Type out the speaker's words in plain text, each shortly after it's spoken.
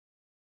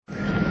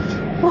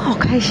我好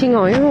开心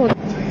哦，因为我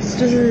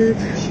就是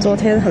昨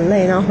天很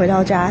累，然后回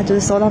到家就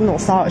是收到那种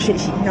骚扰讯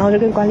息，然后就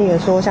跟管理员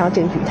说我想要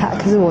检举他，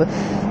可是我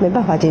没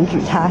办法检举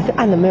他，就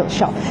按了没有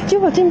效。结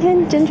果今天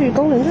检举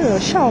功能就有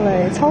效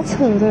了，超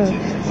扯的！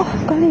哇，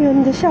管理员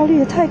你的效率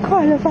也太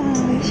快了吧！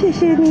谢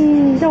谢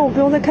你，让我不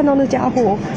用再看到那家伙。